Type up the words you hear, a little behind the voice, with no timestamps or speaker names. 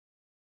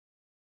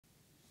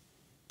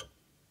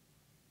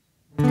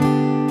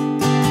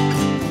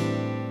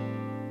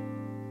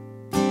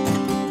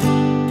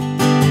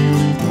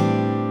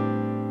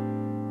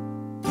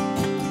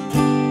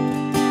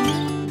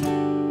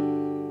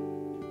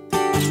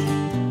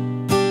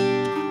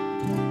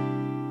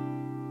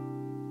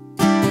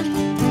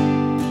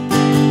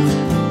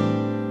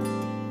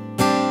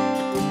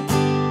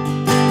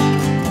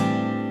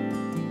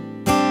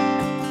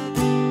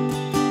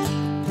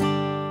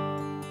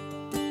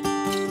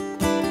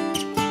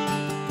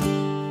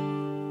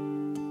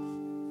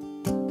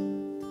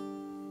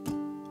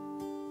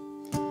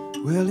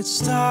Well, it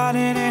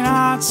started in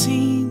our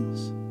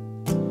teens.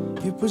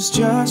 It was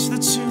just the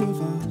two of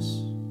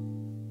us.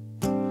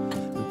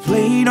 We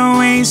played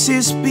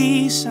Oasis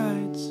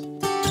B-sides,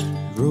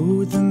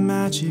 rode the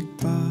magic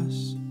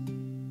bus.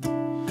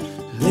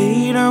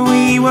 Later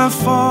we were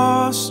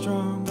 4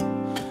 strong.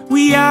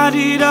 We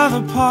added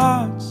other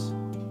parts.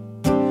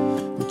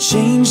 We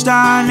changed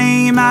our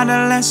name,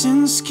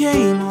 adolescence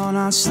came. On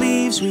our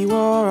sleeves we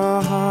wore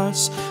our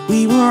hearts.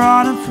 We were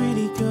on a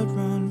pretty good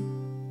run.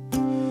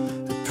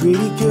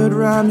 Pretty good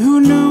run, who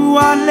knew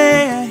what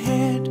lay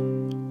ahead?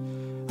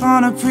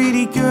 On a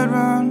pretty good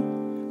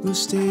run, we'll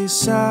stay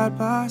side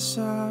by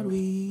side,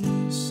 we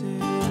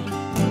said.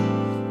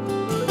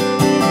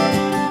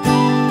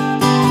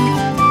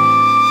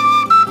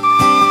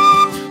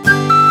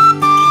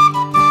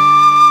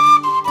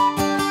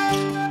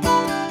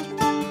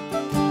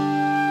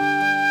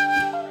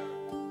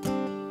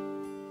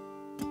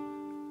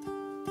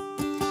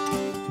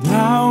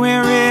 Now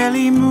we're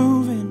really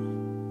moving.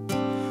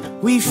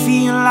 We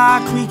feel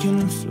like we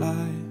can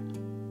fly.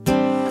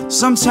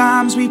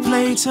 Sometimes we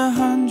play to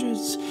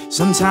hundreds.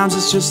 Sometimes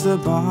it's just the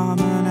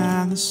barman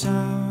and the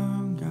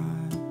sound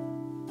guy.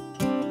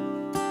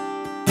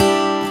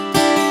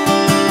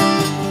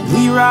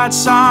 We write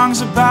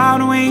songs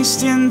about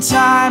wasting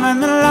time and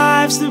the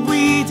lives that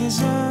we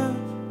deserve.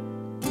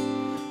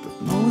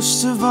 But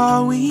most of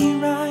all we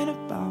write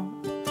about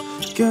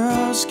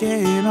girls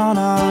getting on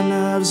our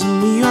nerves.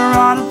 And we are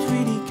on a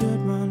pretty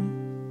good run.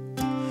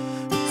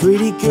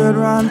 Pretty good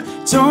run,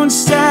 don't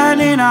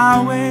stand in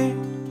our way.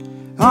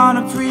 On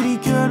a pretty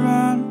good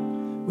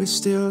run, we're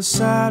still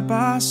side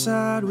by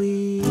side,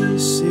 we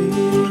say.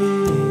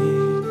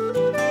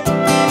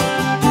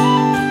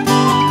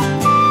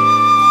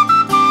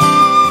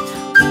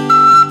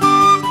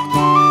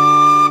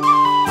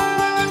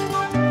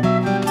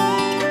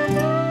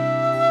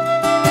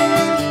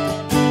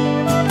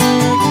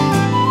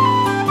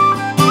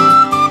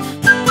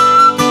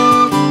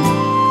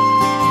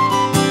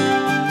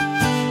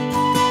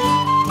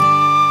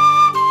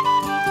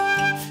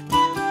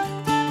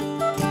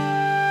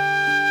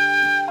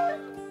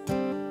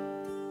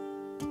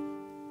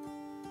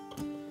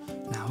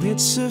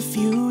 It's a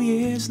few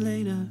years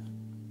later.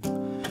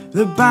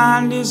 The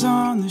band is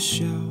on the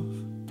shelf.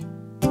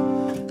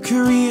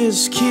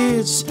 Careers,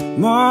 kids,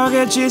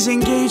 mortgages,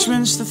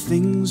 engagements, the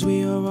things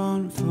we all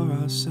want for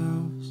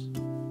ourselves.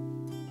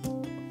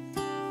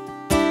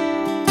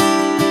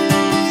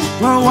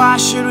 Well, why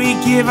should we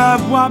give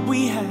up what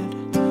we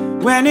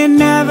had when it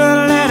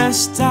never let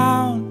us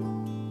down?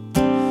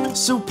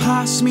 So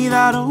pass me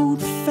that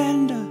old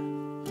Fender,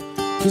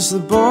 'cause the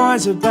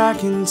boys are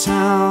back in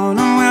town.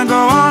 And we'll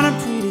go on a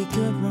pretty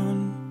good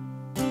run.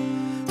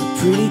 A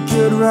pretty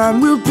good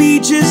run, we'll be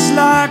just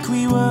like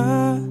we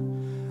were.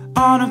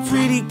 On a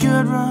pretty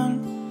good run,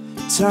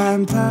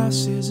 time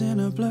passes in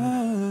a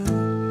blur.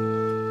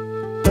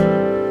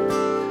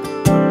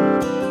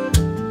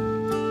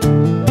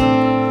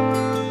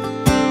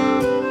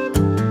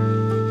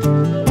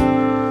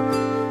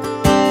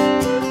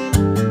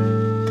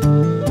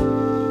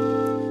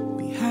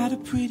 We had a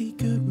pretty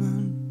good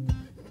run.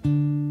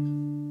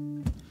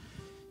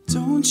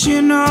 Don't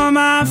you know,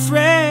 my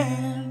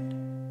friend,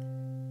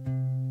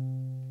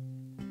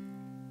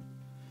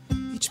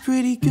 each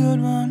pretty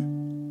good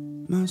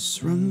run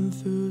must run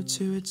through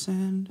to its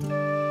end.